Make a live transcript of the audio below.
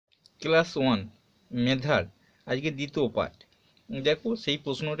Class 1 মেধার আজকে দ্বিতীয় পার্ট। দেখো সেই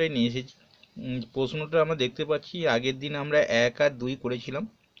প্রশ্নটাই নিয়ে এসেছি। প্রশ্নটা আমরা দেখতে পাচ্ছি আগের দিন আমরা 1 আর 2 করেছিলাম।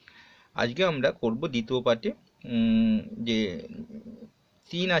 আজকে আমরা করব দ্বিতীয় পার্টে যে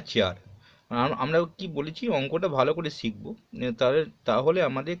 3 আর 4। আমরা কি বলেছি, অঙ্কটা ভালো করে শিখবো, তাহলে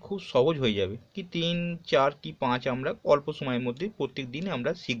আমাদের খুব সহজ হয়ে যাবে। কি 3 4 কি 5 আমরা অল্প সময়ের মধ্যে প্রত্যেক দিনে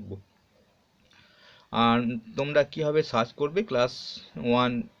আমরা শিখবো। আর তোমরা কীভাবে সার্চ করবে, ক্লাস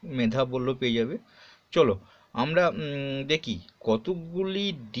 1 মেধা বললেও পেয়ে যাবে। চলো আমরা দেখি কতগুলি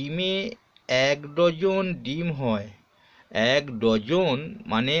ডিমে 1 ডজন ডিম হয়। 1 ডজন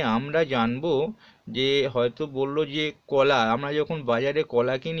মানে আমরা জানবো যে হয়তো বললো যে কলা, আমরা যখন বাজারে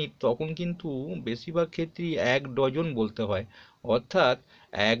কলা কিনি তখন কিন্তু বেশিরভাগ ক্ষেত্রেই 1 ডজন বলতে হয়, অর্থাৎ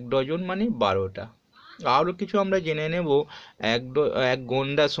 1 ডজন মানে 12টা। আরও কিছু আমরা জেনে নেব, এক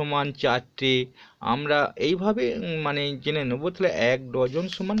গন্ডা সমান 4টে, আমরা এইভাবে মানে জেনে নেব। তাহলে 1 ডজন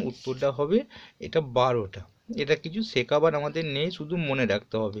সমান উত্তরটা হবে এটা 12টা। এটা কিছু শেখাবার আমাদের নেই, শুধু মনে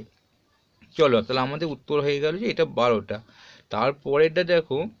রাখতে হবে। চলো তাহলে আমাদের উত্তর হয়ে গেল যে এটা 12টা। তারপরেরটা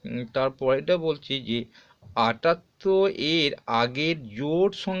দেখো, তারপরেরটা বলছি যে 78 এর আগের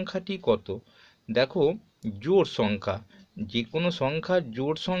জোড় সংখ্যাটি কত। দেখো জোড় সংখ্যা, যে কোনো সংখ্যার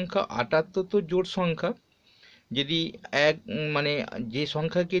জোড় সংখ্যা 78 তো জোড় সংখ্যা। যদি এক মানে যে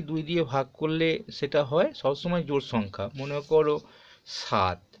সংখ্যাকে 2 দিয়ে ভাগ করলে সেটা হয় সবসময় জোড় সংখ্যা। মনে করো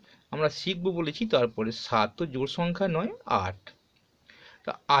 7, আমরা শিখবো বলেছি, তারপরে 7 তো জোড় সংখ্যা নয়, 8।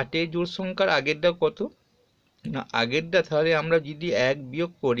 তা 8-এর জোড় সংখ্যার আগেরটা কত না, আগেরটা তাহলে আমরা যদি 1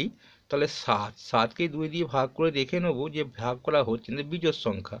 বিয়োগ করি তাহলে 7কে 2 দিয়ে ভাগ করে দেখে নেবো যে ভাগ করা হচ্ছে না, বিজোড়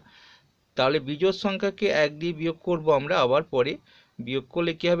সংখ্যা। তাহলে বিজোড় সংখ্যাকে 1 দিয়ে বিয়োগ করব আমরা, আবার পরে বিয়োগ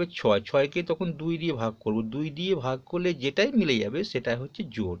করলে কি হবে 6কে তখন 2 দিয়ে ভাগ করব, 2 দিয়ে ভাগ করলে যেটাই মিলে যাবে সেটা হচ্ছে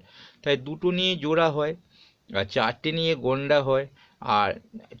জোড়। তাই দুটো নিয়ে জোড়া হয়, আর 4টে নিয়ে গন্ডা হয়, আর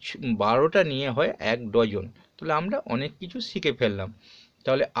 12টা নিয়ে হয় 1 ডজন। তাহলে আমরা অনেক কিছু শিখে ফেললাম।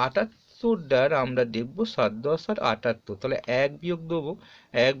 তাহলে 78টার আমরা দেখব 7 10 আর 78, তাহলে 1 বিয়োগ দেবো,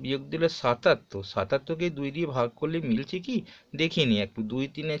 1 বিয়োগ দিলে 77, 77কে 2 দিয়ে ভাগ করলে মিলছে কি দেখিয়ে নিই একটু, 2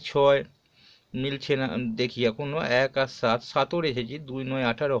 3 6 মিলছে না, দেখি এখনো 1 আর 7, 7ও রেখেছি, 2 9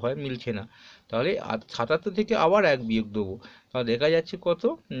 18 হয়, মিলছে না। তাহলে 77 থেকে আবার 1 বিয়োগ দেবো, তাহলে দেখা যাচ্ছে কত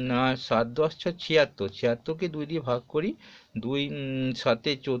না 7 10 6 76, 76কে 2 দিয়ে ভাগ করি, 2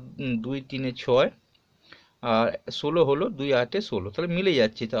 7 2 3 6 আর 16 হলো, 2 8 16, তাহলে মিলে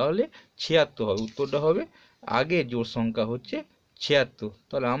যাচ্ছে, তাহলে 76 হবে উত্তরটা হবে। আগে জোড় সংখ্যা হচ্ছে 76।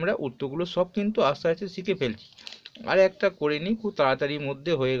 তাহলে আমরা উত্তরগুলো সব কিন্তু আস্তে আস্তে শিখে ফেলছি। আর একটা করে নিই, খুব তাড়াতাড়ির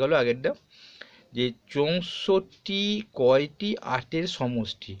মধ্যে হয়ে গেল আগেরটা, যে 64 কয়টি 8-এর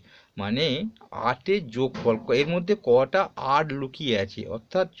সমষ্টি, মানে 8-এর যোগফল, এর মধ্যে কটা 8 লুকিয়ে আছে,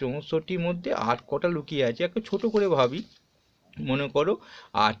 অর্থাৎ 64-র মধ্যে 8 কটা লুকিয়ে আছে। একটু ছোট করে ভাবি, মনে করো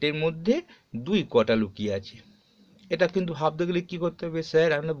 8-এর মধ্যে 2 কটা লুকিয়ে আছে। এটা কিন্তু ভাবতে গেলে কী করতে হবে, স্যার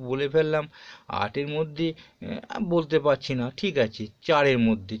আমরা বলে ফেললাম 8-এর মধ্যে, বলতে পারছি না, ঠিক আছে 4-এর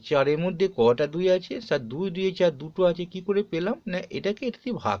মধ্যে কটা 2 আছে, স্যার 2 2 4 দুটো আছে, কি করে পেলাম না, এটাকে এটা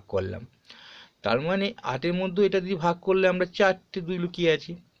দিয়ে ভাগ করলাম। তার মানে 8-এর মধ্যে এটা দিয়ে ভাগ করলে আমরা 4টে 2 লুকিয়ে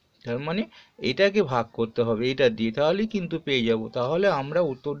আছে, তার মানে এটাকে ভাগ করতে হবে এটা দিয়ে, তাহলেই কিন্তু পেয়ে যাব। তাহলে আমরা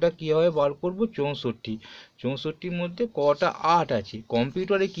উত্তরটা কীভাবে বার করব, 64। 64-র মধ্যে কটা 8 আছে।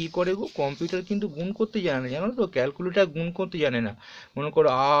 কম্পিউটারে কি করে গো, কম্পিউটার কিন্তু গুণ করতে জানে না, জানো তো, ক্যালকুলেটার গুণ করতে জানে না। মনে করো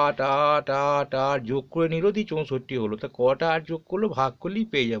 8 8 8 8 যোগ করে নিল, দিয়ে 64 হলো, তা কটা 8 যোগ করলো, ভাগ করলেই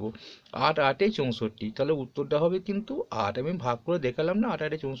পেয়ে যাব। 8 8-এ 64, তাহলে উত্তরটা হবে কিন্তু 8। আমি ভাগ করে দেখালাম না, 8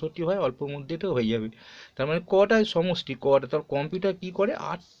 8-এ 64 হয়, অল্প মধ্যে এটা হয়ে যাবে। তার মানে কটা সমষ্টি, কটা, তার কম্পিউটার কি করে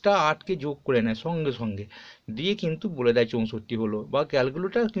 8টা 8কে যোগ করে নেয় সঙ্গে সঙ্গে, দিয়ে কিন্তু বলে দেয় 64 হলো। বা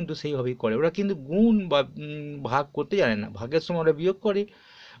ক্যালকুলেটর কিন্তু সেইভাবেই করে, ওরা কিন্তু গুণ বা ভাগ করতে জানে না, ভাগের সময় ওরা বিয়োগ করে,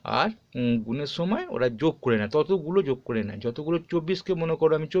 আর গুণের সময় ওরা যোগ করে নেয়, ততগুলো যোগ করে নেয়, যতগুলো 24কে মনে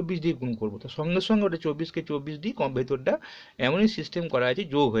করো আমি 24 দিয়ে গুণ করবো, তো সঙ্গে সঙ্গে ওটা 24কে 24 দিয়ে ভেতরটা এমনই সিস্টেম করা আছে,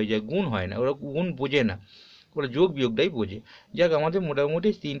 যোগ হয়ে যায়, গুণ হয় না, ওরা গুণ বোঝে না, ওরা যোগ বিয়োগটাই বোঝে। যাক, আমাদের মোটামুটি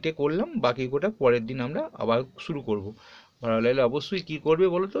 3টে করলাম, বাকি কোটা পরের দিন আমরা আবার শুরু করব। ভালো লাগলে অবশ্যই কী করবে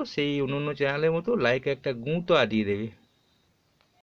বলো তো, সেই অন্য অন্য চ্যানেলের মতো লাইক একটা গুঁতো দিয়ে দেবে।